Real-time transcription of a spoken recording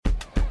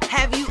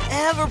Have you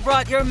ever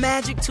brought your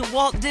magic to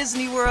Walt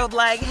Disney World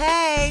like,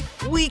 hey,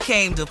 we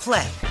came to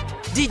play?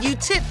 Did you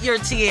tip your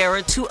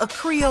tiara to a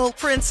Creole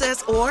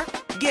princess or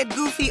get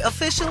goofy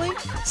officially?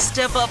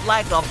 Step up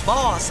like a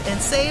boss and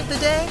save the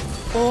day?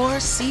 Or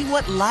see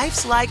what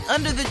life's like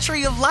under the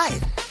tree of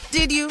life?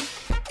 Did you?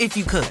 If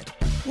you could.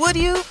 Would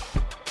you?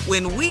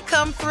 When we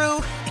come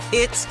through,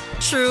 it's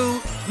true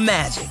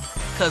magic.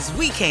 'Cause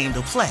we came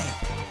to play.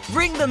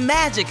 Bring the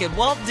magic at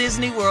Walt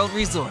Disney World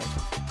Resort.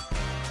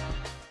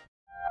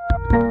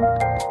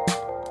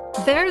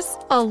 There's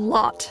a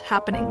lot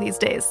happening these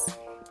days,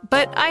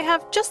 but I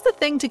have just the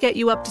thing to get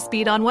you up to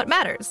speed on what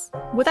matters,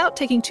 without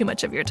taking too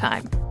much of your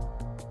time.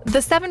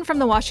 The 7 from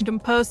the Washington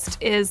Post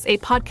is a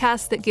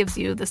podcast that gives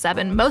you the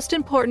 7 most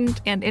important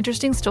and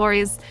interesting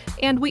stories,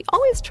 and we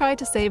always try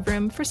to save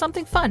room for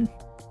something fun.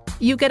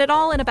 You get it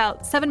all in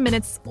about 7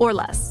 minutes or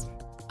less.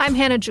 I'm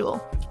Hannah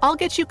Jewell. I'll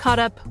get you caught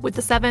up with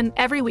the 7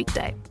 every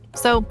weekday.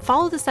 So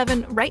follow the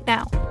 7 right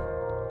now.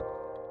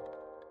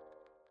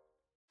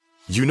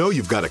 You know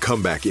you've got a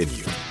comeback in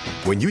you.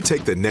 When you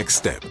take the next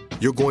step,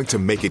 you're going to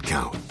make it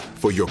count.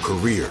 For your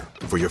career,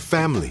 for your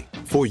family,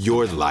 for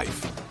your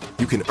life.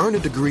 You can earn a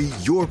degree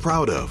you're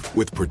proud of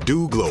with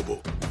Purdue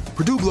Global.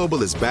 Purdue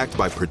Global is backed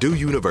by Purdue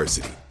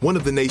University, one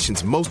of the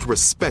nation's most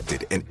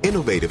respected and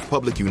innovative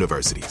public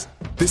universities.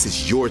 This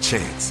is your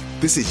chance.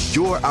 This is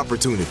your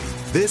opportunity.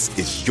 This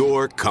is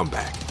your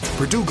comeback.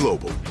 Purdue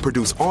Global,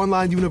 Purdue's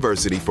online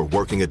university for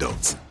working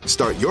adults.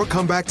 Start your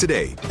comeback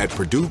today at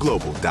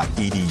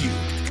purdueglobal.edu.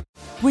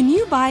 When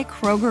you buy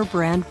Kroger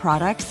brand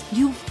products,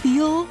 you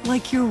feel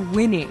like you're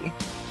winning.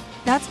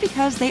 That's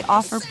because they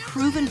offer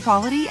proven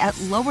quality at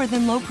lower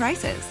than low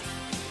prices.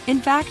 In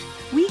fact,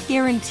 we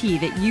guarantee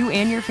that you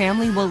and your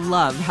family will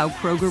love how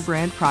Kroger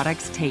brand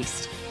products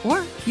taste,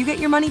 or you get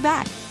your money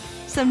back.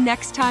 So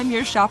next time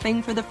you're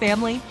shopping for the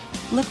family,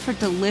 look for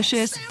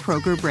delicious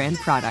Kroger brand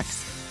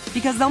products,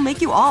 because they'll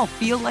make you all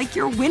feel like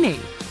you're winning.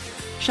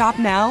 Shop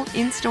now,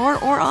 in-store,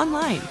 or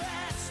online.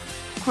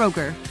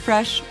 Kroger,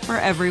 fresh for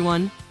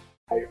everyone.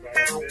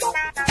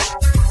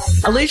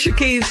 Alicia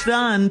Keys'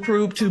 son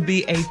proved to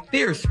be a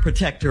fierce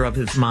protector of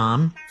his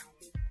mom.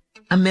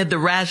 Amid the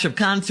rash of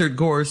concert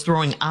goers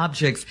throwing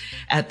objects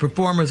at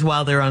performers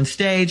while they're on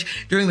stage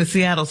during the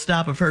Seattle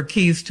stop of her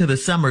Keys to the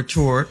Summer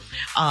tour,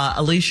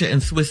 Alicia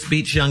and Swiss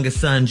Beats' youngest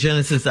son,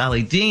 Genesis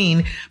Ali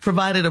Dean,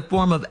 provided a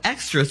form of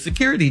extra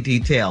security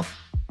detail.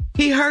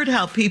 He heard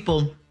how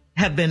people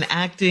have been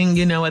acting,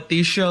 at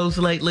these shows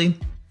lately.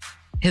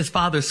 His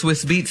father,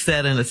 Swiss Beats,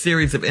 said in a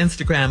series of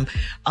Instagram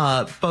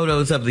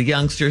photos of the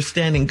youngster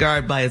standing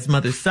guard by his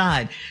mother's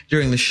side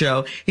during the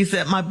show, he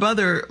said, my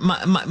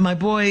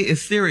boy is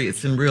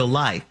serious in real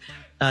life.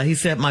 He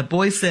said, my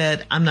boy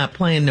said, I'm not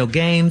playing no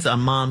games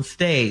on mom's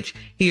stage.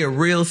 He a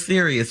real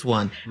serious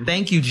one.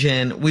 Thank you,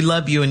 Jen. We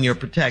love you and your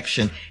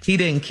protection. He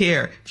didn't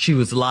care. She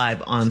was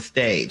live on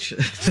stage.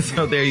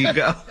 So there you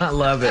go. I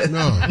love it.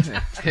 No.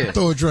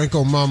 Throw a drink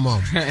on my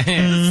mom.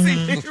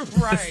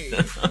 Mm-hmm. Right.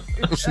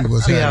 See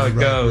what's See how it happening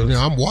goes.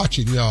 now. I'm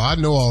watching, y'all. I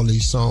know all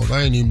these songs.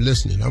 I ain't even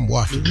listening. I'm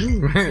watching.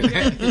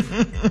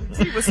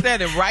 He was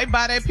standing right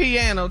by that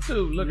piano,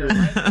 too. Looking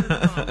right at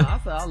the song. I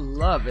said, I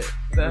love it.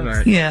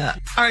 Yeah.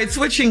 All right,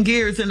 switching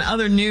gears in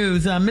other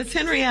news, Miss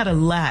Henrietta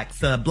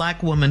Lacks, a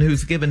black woman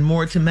who's given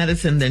more to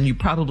medicine than you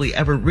probably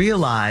ever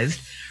realized.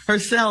 Her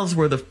cells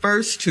were the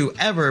first to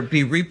ever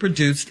be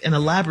reproduced in a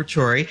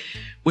laboratory,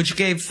 which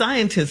gave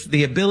scientists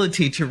the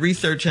ability to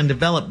research and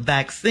develop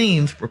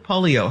vaccines for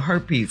polio,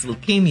 herpes,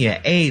 leukemia,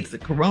 AIDS, the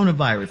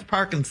coronavirus,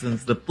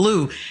 Parkinson's, the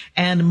flu,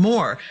 and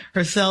more.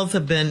 Her cells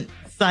have been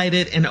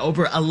cited in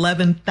over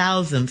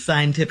 11,000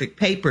 scientific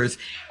papers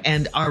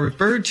and are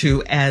referred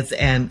to as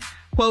an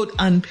quote,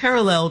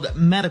 unparalleled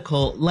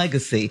medical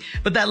legacy.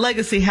 But that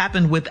legacy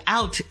happened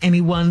without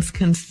anyone's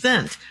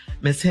consent.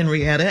 Miss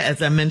Henrietta,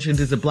 as I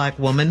mentioned, is a black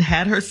woman,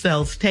 had her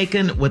cells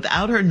taken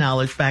without her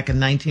knowledge back in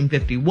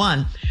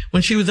 1951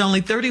 when she was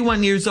only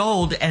 31 years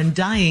old and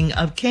dying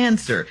of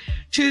cancer.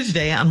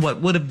 Tuesday, on what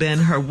would have been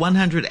her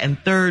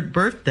 103rd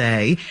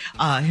birthday,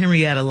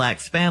 Henrietta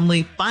Lacks'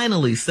 family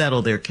finally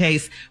settled their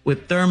case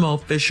with Thermo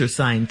Fisher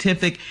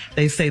Scientific.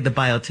 They say the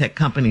biotech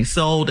company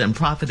sold and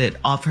profited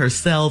off her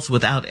cells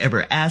without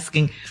ever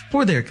asking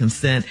for their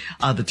consent.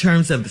 The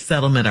terms of the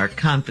settlement are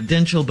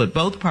confidential, but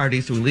both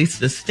parties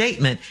released a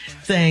statement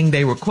saying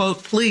they were,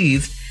 quote,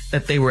 pleased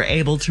that they were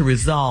able to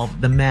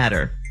resolve the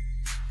matter.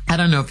 I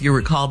don't know if you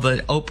recall,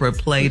 but Oprah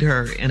played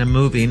her in a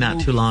movie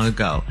not too long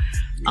ago.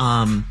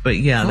 But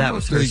yeah, that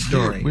was her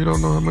story. We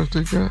don't know how much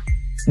they got.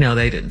 No,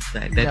 they didn't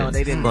say. They didn't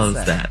disclose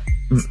that.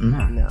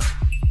 No.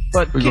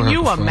 But can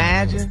you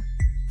imagine?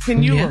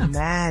 Can you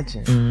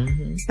imagine?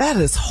 Mm-hmm. That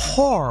is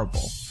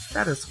horrible.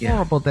 That is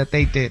horrible that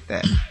they did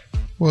that.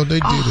 Well, they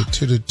did it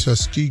to the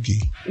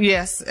Tuskegee.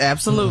 Yes,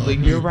 absolutely.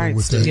 You're right,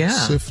 with Steve. that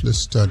syphilis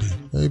study.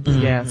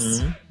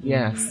 Yes.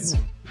 Yes.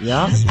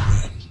 Yeah.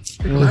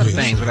 A lot of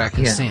things without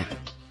consent.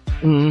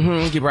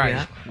 Mm-hmm. You're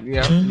right.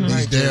 Yeah.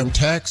 These damn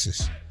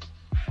taxes.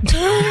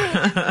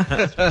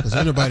 Because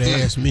anybody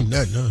asked me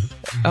nothing.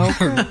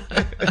 Okay.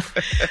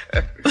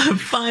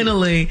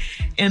 Finally,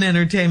 in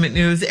entertainment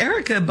news,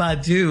 Erykah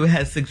Badu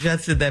has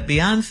suggested that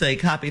Beyonce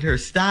copied her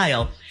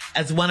style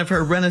as one of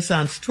her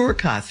Renaissance tour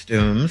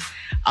costumes.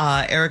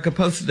 Erykah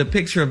posted a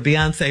picture of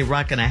Beyonce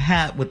rocking a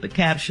hat with the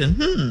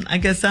caption, I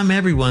guess I'm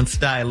everyone's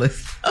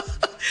stylist.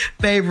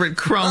 Favorite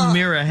chrome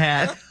mirror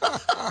hat.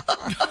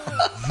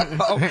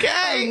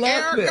 Okay,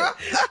 Erykah.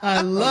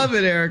 I love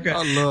it, Erykah.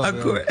 I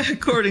love it.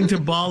 According to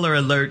Baller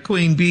Alert,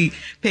 Queen Bee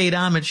paid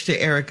homage to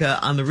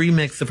Erykah on the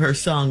remix of her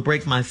song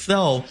Break My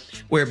Soul,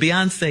 where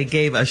Beyonce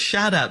gave a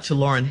shout out to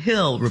Lauryn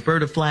Hill,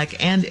 Roberta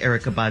Flack, and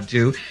Erykah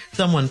Badu.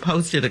 Someone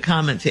posted a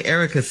comment to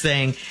Erykah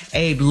saying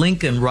Abe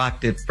Lincoln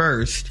rocked it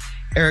first.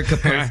 Erykah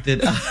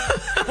posted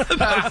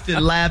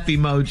laugh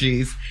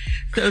emojis.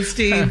 So,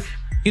 Steve,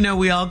 you know,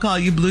 we all call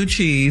you Blue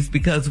Cheese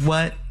because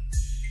what?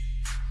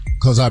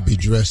 Because I be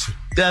dressing.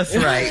 That's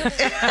right.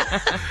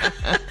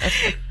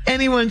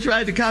 Anyone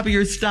tried to copy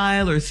your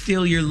style or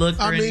steal your look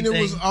or anything?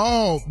 It was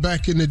all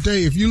back in the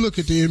day. If you look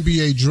at the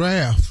NBA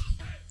draft,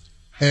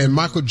 and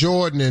Michael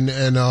Jordan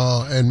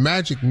and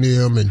Magic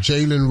Nim and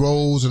Jalen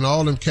Rose and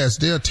all them cats,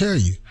 they'll tell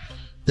you.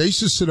 They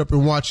used to sit up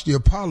and watch the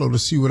Apollo to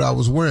see what I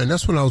was wearing.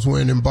 That's when I was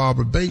wearing them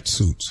Barbara Bates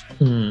suits.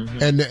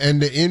 Mm-hmm.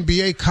 And the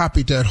NBA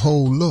copied that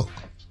whole look.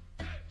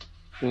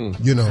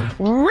 You know.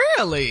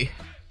 Really?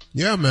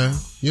 Yeah, man.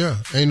 Yeah.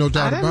 Ain't no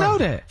doubt about it. I didn't know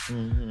that.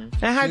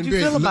 Mm-hmm. And how'd you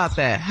feel about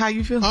that? How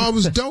you feel? I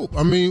was dope.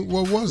 I mean,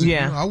 what was it?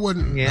 Yeah. You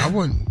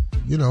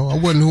know, I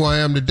wasn't who I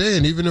am today.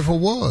 And even if I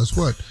was,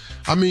 what?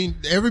 I mean,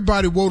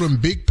 everybody wore them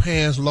big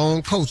pants,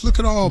 long coats. Look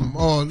at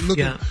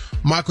at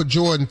Michael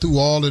Jordan through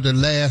all of the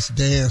Last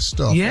Dance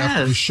stuff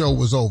after the show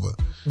was over.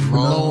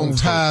 Long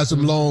ties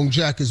and long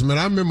jackets. Man,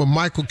 I remember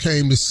Michael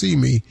came to see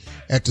me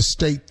at the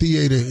State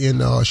Theater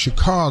in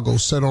Chicago,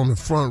 sat on the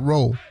front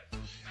row.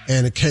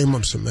 And it came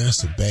up, said, man,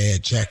 that's a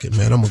bad jacket,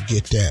 man. I'm going to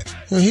get that.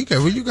 And he go,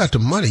 well, you got the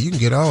money. You can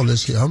get all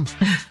this here.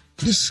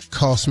 This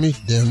cost me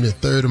damn near a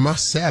third of my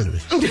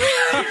salary.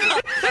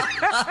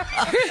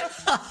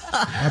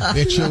 I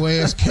bet your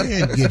ass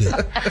can get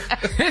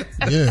it.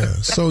 Yeah.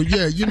 So,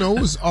 yeah, you know,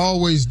 it was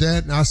always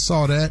that. And I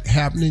saw that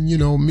happening. You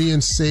know, me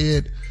and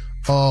Sid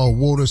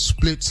wore the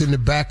splits in the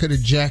back of the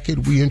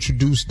jacket. We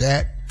introduced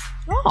that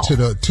to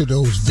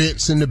those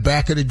vents in the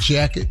back of the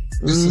jacket.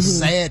 This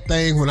is a sad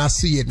thing when I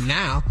see it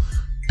now.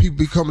 People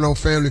be coming on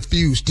Family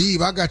Feud.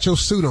 Steve, I got your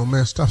suit on,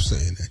 man. Stop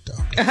saying that,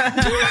 dog.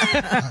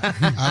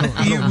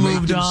 I don't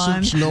make them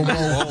suits no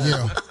more.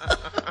 Yeah.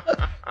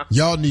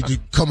 Y'all need to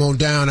come on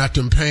down out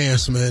them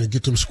pants, man, and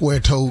get them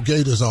square-toed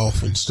gaiters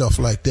off and stuff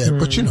like that.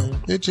 But, you know,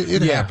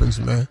 it happens,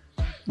 man.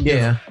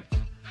 Yeah.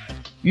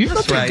 You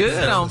looking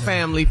good So- on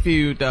Family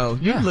Feud, though.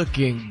 You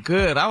looking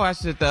good. I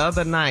watched it the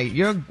other night.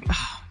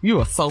 You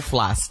are so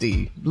fly,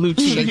 Steve. Blue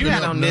cheese. You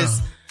had on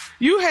this.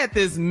 You had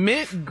this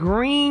mint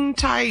green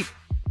type.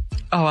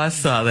 Oh, I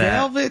saw that.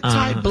 Velvet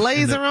type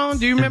blazer on.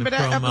 Do you remember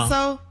that promo.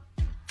 episode?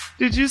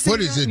 Did you see What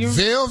is it,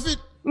 velvet?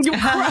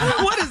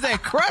 What is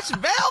that? Crushed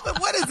velvet?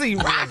 What is he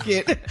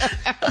rocking?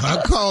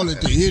 I call it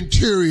the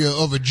interior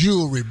of a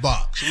jewelry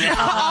box.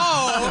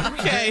 Oh,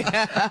 okay.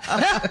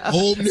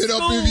 Open it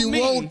up if you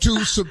want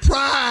to.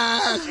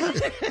 Surprise!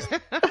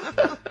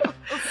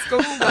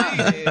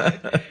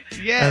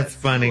 Yes. That's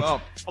funny. Well,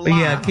 But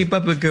yeah, keep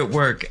up the good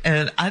work.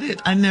 And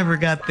I never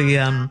got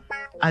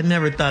I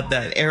never thought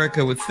that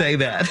Erykah would say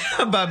that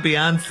about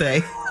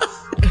Beyonce.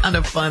 Kind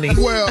of funny.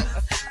 Well,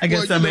 I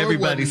guess I'm you know,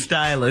 everybody's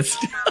stylist.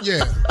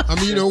 Yeah. I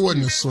mean, you know, it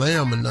wasn't a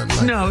slam or nothing like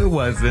that. No, it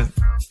wasn't.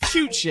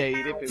 Cute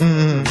shade. If it was.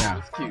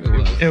 Yeah,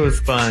 cute. It was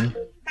fun.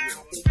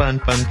 Fun.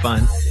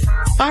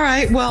 All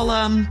right. Well,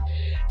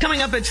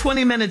 coming up at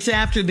 20 minutes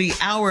after the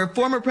hour,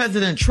 former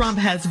President Trump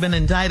has been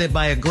indicted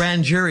by a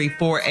grand jury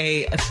for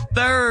a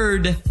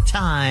third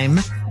time.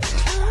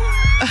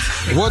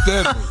 What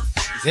that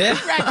mean?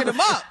 Racking them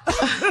up.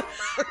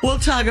 We'll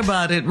talk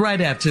about it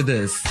right after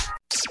this.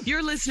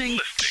 You're listening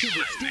to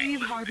the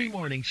Steve Harvey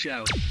Morning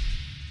Show.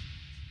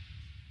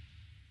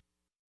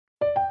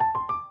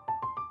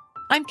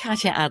 I'm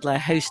Katya Adler,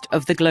 host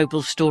of The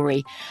Global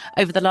Story.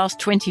 Over the last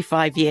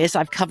 25 years,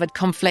 I've covered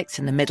conflicts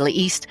in the Middle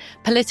East,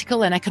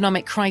 political and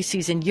economic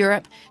crises in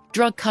Europe,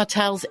 drug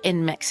cartels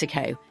in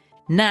Mexico.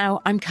 Now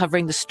I'm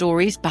covering the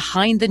stories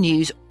behind the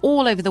news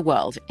all over the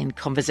world in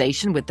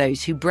conversation with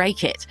those who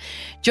break it.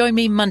 Join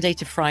me Monday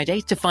to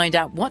Friday to find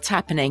out what's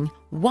happening,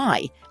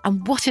 why,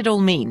 and what it all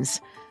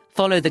means.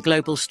 Follow The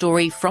Global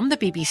Story from the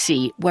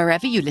BBC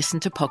wherever you listen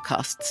to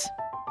podcasts.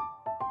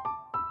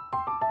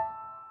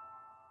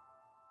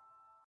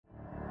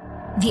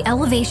 The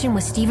Elevation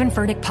with Stephen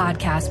Furtick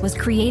podcast was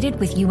created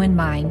with you in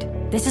mind.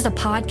 This is a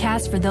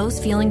podcast for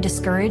those feeling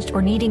discouraged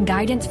or needing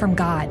guidance from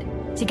God.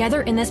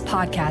 Together in this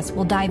podcast,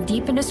 we'll dive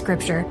deep into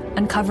Scripture,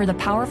 uncover the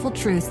powerful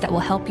truths that will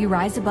help you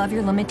rise above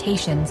your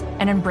limitations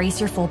and embrace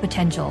your full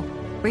potential.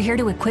 We're here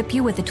to equip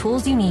you with the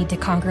tools you need to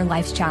conquer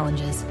life's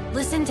challenges.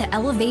 Listen to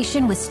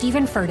Elevation with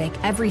Stephen Furtick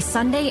every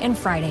Sunday and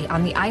Friday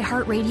on the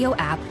iHeartRadio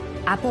app,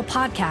 Apple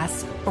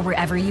Podcasts, or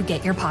wherever you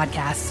get your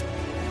podcasts.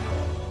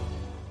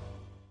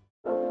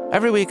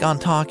 Every week on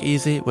Talk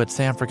Easy with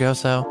Sam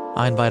Fragoso,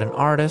 I invite an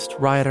artist,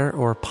 writer,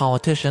 or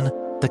politician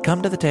to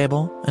come to the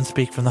table and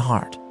speak from the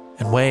heart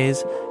in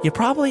ways you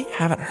probably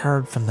haven't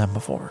heard from them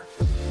before.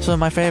 Some of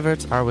my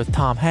favorites are with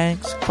Tom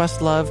Hanks,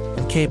 Questlove,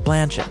 and Cate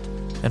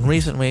Blanchett. In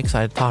recent weeks,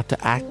 I talked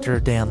to actor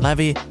Dan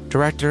Levy,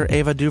 director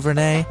Ava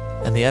DuVernay,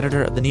 and the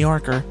editor of The New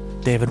Yorker,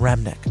 David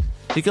Remnick.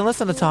 You can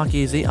listen to Talk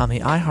Easy on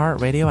the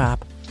iHeartRadio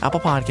app,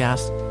 Apple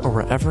Podcasts, or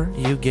wherever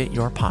you get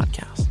your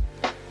podcasts.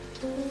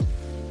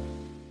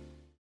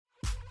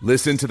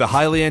 Listen to the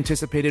highly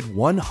anticipated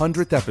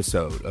 100th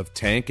episode of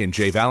Tank and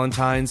Jay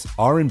Valentine's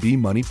R&B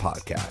Money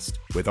Podcast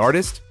with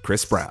artist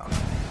Chris Brown.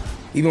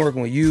 Even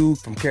working with you,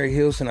 from Carrie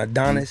Hilson,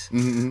 Adonis,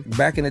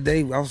 back in the day,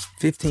 I was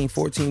 15,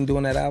 14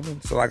 doing that album.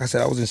 So like I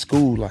said, I was in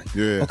school like,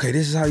 okay,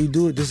 this is how you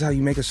do it. This is how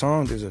you make a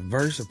song. There's a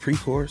verse, a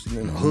pre-chorus, and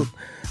then a hook.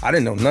 I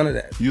didn't know none of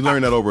that. You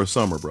learned that over a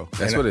summer, bro.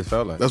 That's what it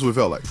felt like. That's what it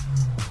felt like.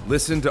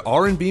 Listen to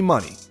R&B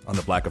Money on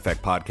the Black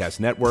Effect Podcast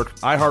Network,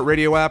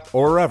 iHeartRadio app,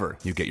 or wherever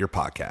you get your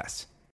podcasts.